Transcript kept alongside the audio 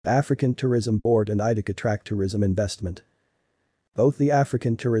African Tourism Board and IDIC attract tourism investment. Both the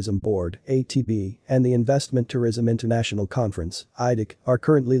African Tourism Board (ATB) and the Investment Tourism International Conference (IDIC) are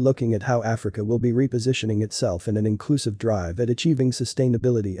currently looking at how Africa will be repositioning itself in an inclusive drive at achieving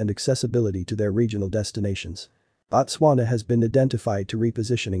sustainability and accessibility to their regional destinations. Botswana has been identified to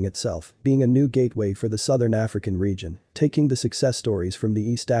repositioning itself, being a new gateway for the Southern African region, taking the success stories from the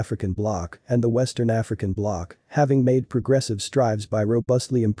East African Bloc and the Western African Bloc, having made progressive strides by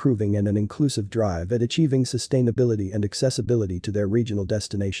robustly improving and an inclusive drive at achieving sustainability and accessibility to their regional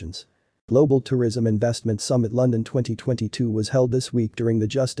destinations. Global Tourism Investment Summit London 2022 was held this week during the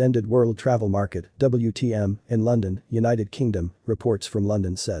just-ended World Travel Market (WTM) in London, United Kingdom, reports from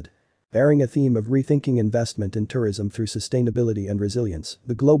London said. Bearing a theme of rethinking investment in tourism through sustainability and resilience,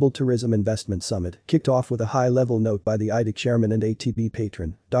 the Global Tourism Investment Summit kicked off with a high-level note by the IDIC chairman and ATB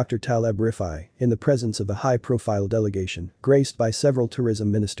patron, Dr. Taleb Rifai, in the presence of a high-profile delegation, graced by several tourism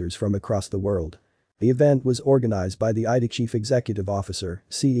ministers from across the world. The event was organized by the IDIC Chief Executive Officer,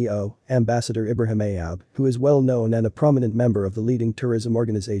 CEO, Ambassador Ibrahim Ayab, who is well known and a prominent member of the leading tourism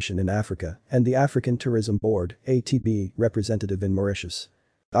organization in Africa, and the African Tourism Board, ATB, representative in Mauritius.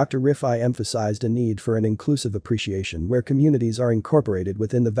 Dr. Rifai emphasized a need for an inclusive appreciation where communities are incorporated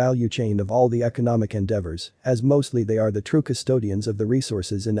within the value chain of all the economic endeavors, as mostly they are the true custodians of the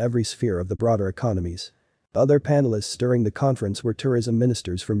resources in every sphere of the broader economies. Other panelists during the conference were tourism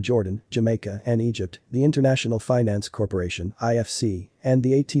ministers from Jordan, Jamaica, and Egypt, the International Finance Corporation (IFC), and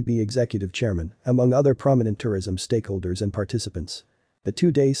the ATB executive chairman, among other prominent tourism stakeholders and participants. The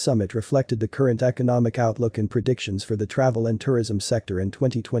two-day summit reflected the current economic outlook and predictions for the travel and tourism sector in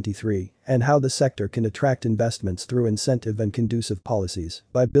 2023 and how the sector can attract investments through incentive and conducive policies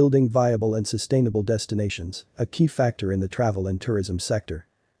by building viable and sustainable destinations, a key factor in the travel and tourism sector.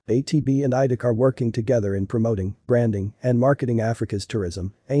 ATB and IDIC are working together in promoting, branding, and marketing Africa's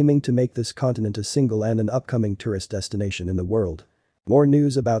tourism, aiming to make this continent a single and an upcoming tourist destination in the world. More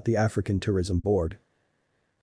news about the African Tourism Board.